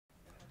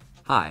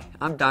Hi,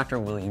 I'm Dr.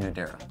 William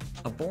Nudera,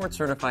 a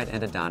board-certified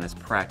endodontist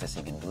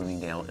practicing in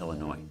Bloomingdale,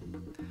 Illinois.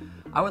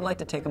 I would like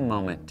to take a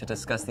moment to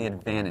discuss the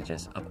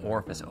advantages of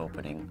orifice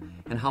opening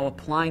and how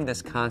applying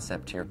this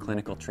concept to your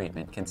clinical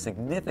treatment can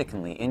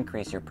significantly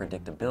increase your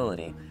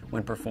predictability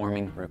when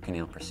performing root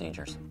canal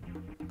procedures.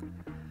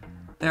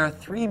 There are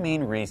three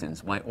main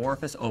reasons why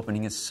orifice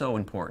opening is so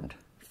important.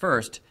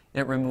 First,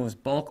 it removes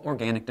bulk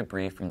organic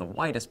debris from the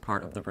widest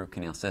part of the root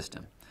canal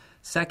system.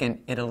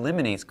 Second, it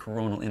eliminates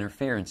coronal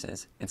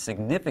interferences and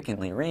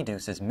significantly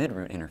reduces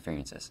midroot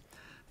interferences.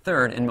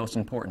 Third, and most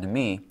important to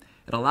me,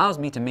 it allows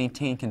me to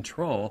maintain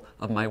control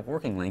of my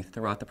working length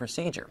throughout the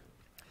procedure.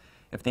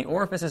 If the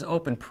orifice is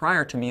open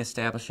prior to me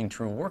establishing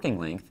true working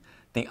length,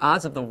 the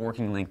odds of the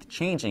working length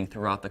changing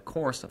throughout the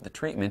course of the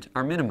treatment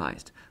are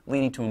minimized,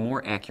 leading to a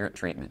more accurate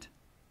treatment.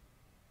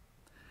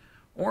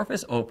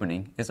 Orifice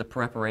opening is a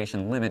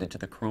preparation limited to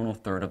the coronal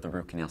third of the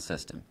root canal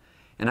system,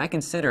 and I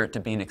consider it to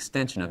be an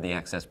extension of the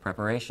access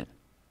preparation.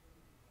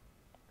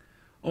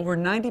 Over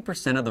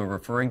 90% of the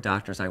referring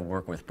doctors I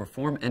work with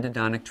perform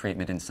endodontic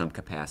treatment in some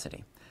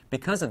capacity.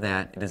 Because of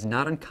that, it is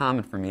not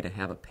uncommon for me to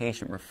have a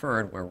patient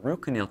referred where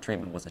root canal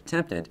treatment was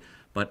attempted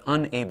but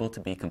unable to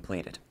be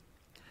completed.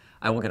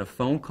 I will get a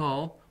phone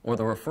call or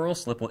the referral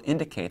slip will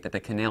indicate that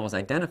the canal was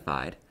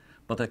identified,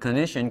 but the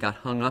clinician got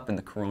hung up in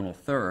the coronal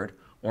third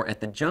or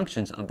at the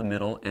junctions of the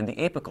middle and the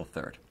apical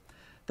third.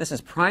 This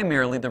is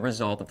primarily the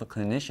result of the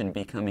clinician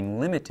becoming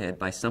limited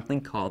by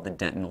something called the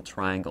dentinal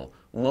triangle,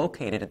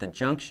 located at the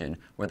junction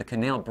where the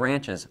canal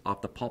branches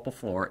off the pulpal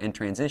floor and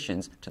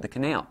transitions to the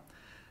canal.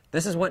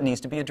 This is what needs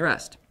to be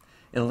addressed.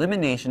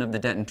 Elimination of the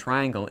dentin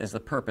triangle is the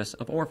purpose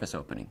of orifice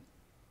opening.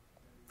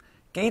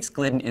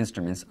 Gates-Glidden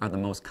instruments are the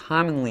most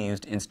commonly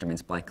used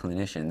instruments by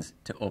clinicians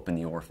to open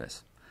the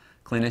orifice.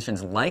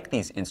 Clinicians like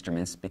these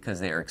instruments because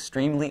they are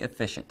extremely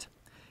efficient.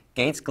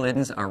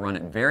 Gates-Gliddens are run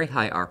at very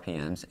high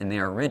RPMs and they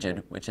are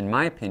rigid, which in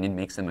my opinion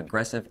makes them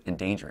aggressive and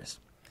dangerous.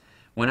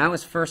 When I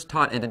was first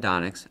taught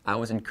endodontics, I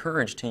was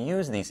encouraged to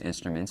use these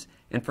instruments,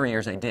 and for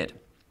years I did.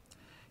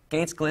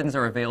 Gates-Gliddens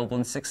are available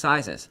in 6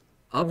 sizes.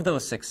 Of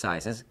those 6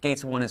 sizes,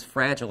 Gates 1 is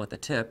fragile at the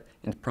tip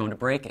and prone to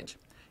breakage.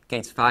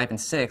 Gates 5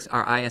 and 6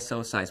 are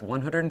ISO size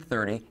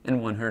 130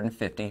 and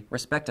 150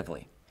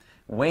 respectively.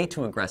 Way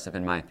too aggressive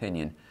in my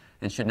opinion,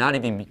 and should not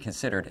even be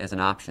considered as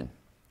an option.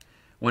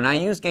 When I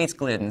use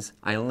Gates-Gliddens,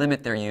 I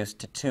limit their use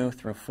to 2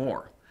 through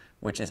 4,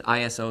 which is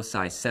ISO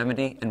size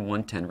 70 and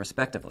 110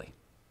 respectively.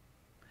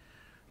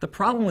 The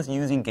problem with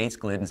using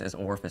Gates-Gliddens as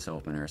orifice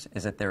openers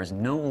is that there is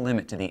no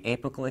limit to the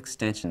apical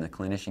extension the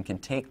clinician can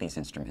take these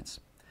instruments.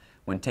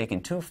 When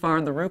taken too far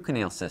in the root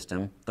canal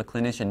system, the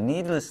clinician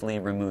needlessly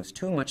removes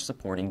too much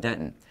supporting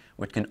dentin,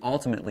 which can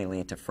ultimately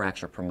lead to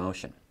fracture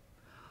promotion.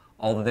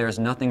 Although there is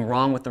nothing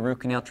wrong with the root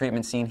canal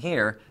treatment seen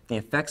here, the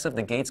effects of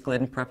the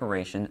Gates-Glidden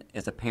preparation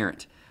is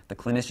apparent. The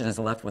clinician is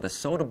left with a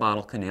soda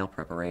bottle canal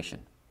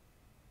preparation.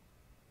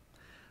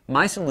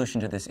 My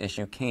solution to this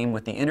issue came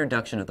with the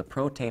introduction of the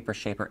ProTaper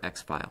Shaper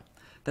X file.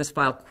 This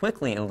file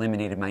quickly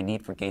eliminated my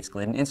need for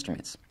Gates-Glidden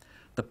instruments.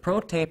 The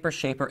ProTaper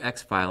Shaper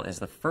X file is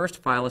the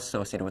first file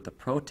associated with the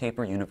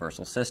ProTaper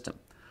Universal System.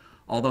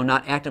 Although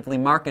not actively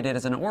marketed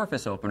as an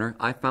orifice opener,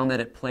 I found that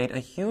it played a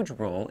huge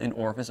role in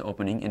orifice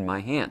opening in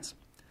my hands.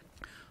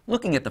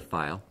 Looking at the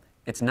file,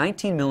 it's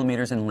 19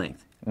 millimeters in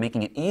length,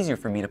 making it easier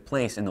for me to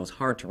place in those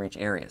hard-to-reach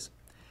areas.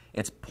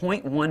 It's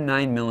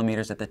 0.19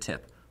 millimeters at the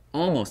tip,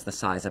 almost the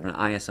size of an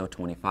ISO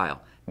 20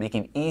 file,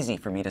 making it easy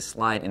for me to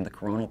slide in the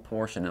coronal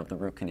portion of the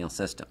root canal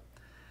system.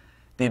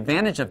 The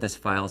advantage of this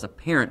file is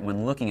apparent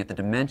when looking at the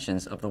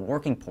dimensions of the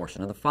working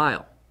portion of the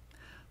file.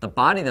 The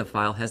body of the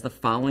file has the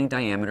following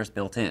diameters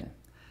built in.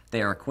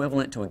 They are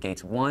equivalent to a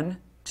Gates 1,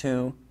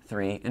 2,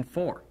 3, and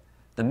 4.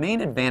 The main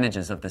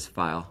advantages of this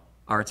file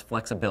are its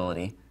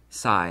flexibility,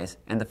 size,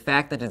 and the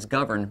fact that it's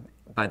governed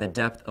by the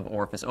depth of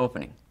orifice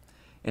opening.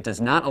 It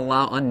does not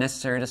allow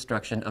unnecessary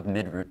destruction of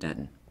midroot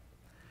dentin.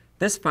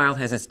 This file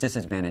has its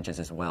disadvantages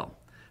as well.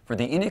 For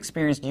the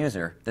inexperienced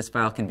user, this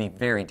file can be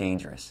very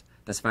dangerous.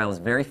 This file is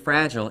very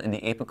fragile in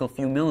the apical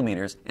few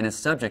millimeters and is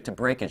subject to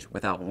breakage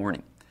without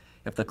warning.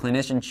 If the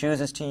clinician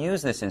chooses to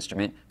use this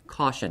instrument,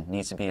 caution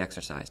needs to be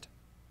exercised.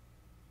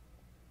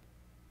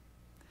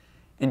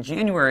 In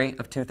January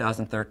of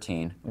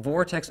 2013,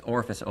 Vortex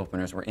Orifice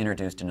Openers were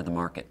introduced into the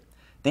market.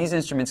 These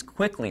instruments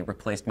quickly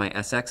replaced my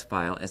SX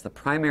file as the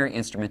primary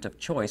instrument of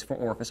choice for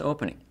orifice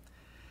opening.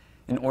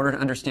 In order to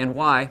understand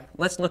why,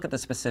 let's look at the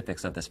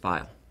specifics of this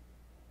file.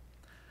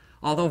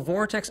 Although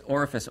Vortex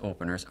Orifice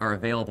Openers are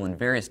available in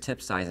various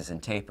tip sizes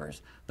and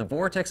tapers, the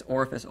Vortex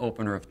Orifice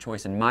Opener of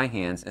choice in my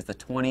hands is the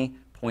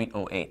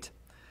 20.08.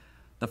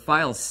 The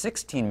file is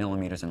 16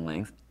 millimeters in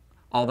length,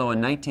 although a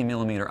 19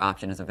 millimeter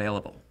option is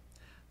available.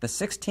 The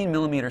 16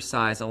 millimeter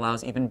size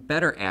allows even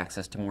better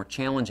access to more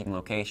challenging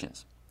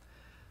locations.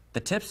 The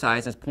tip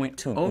size is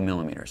 0.20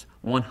 millimeters,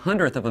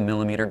 1/100th of a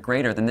millimeter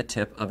greater than the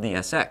tip of the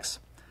SX,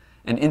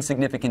 an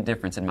insignificant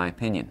difference in my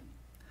opinion.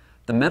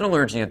 The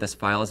metallurgy of this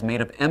file is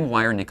made of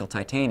M-wire nickel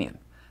titanium.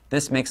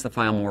 This makes the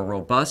file more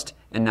robust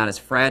and not as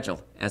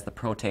fragile as the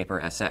ProTaper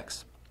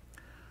SX.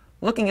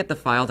 Looking at the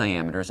file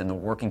diameters in the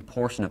working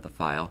portion of the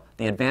file,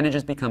 the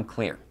advantages become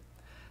clear.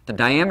 The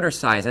diameter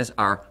sizes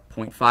are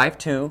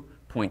 0.52,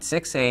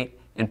 0.68,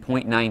 and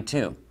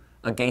 0.92,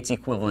 a Gates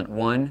equivalent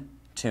 1,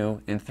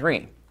 2, and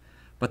 3.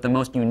 But the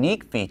most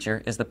unique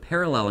feature is the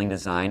paralleling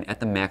design at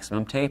the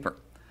maximum taper.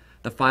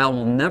 The file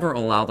will never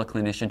allow the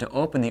clinician to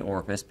open the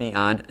orifice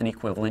beyond an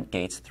equivalent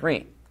Gates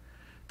 3.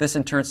 This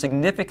in turn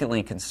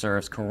significantly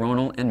conserves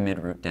coronal and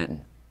mid-root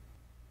dentin.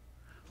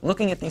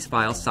 Looking at these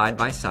files side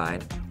by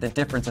side, the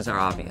differences are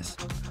obvious.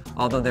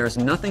 Although there is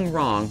nothing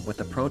wrong with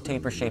the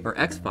ProTaper Shaper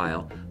X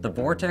file, the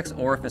Vortex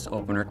Orifice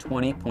Opener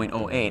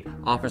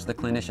 20.08 offers the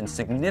clinician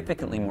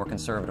significantly more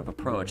conservative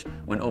approach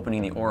when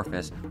opening the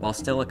orifice while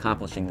still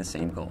accomplishing the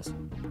same goals.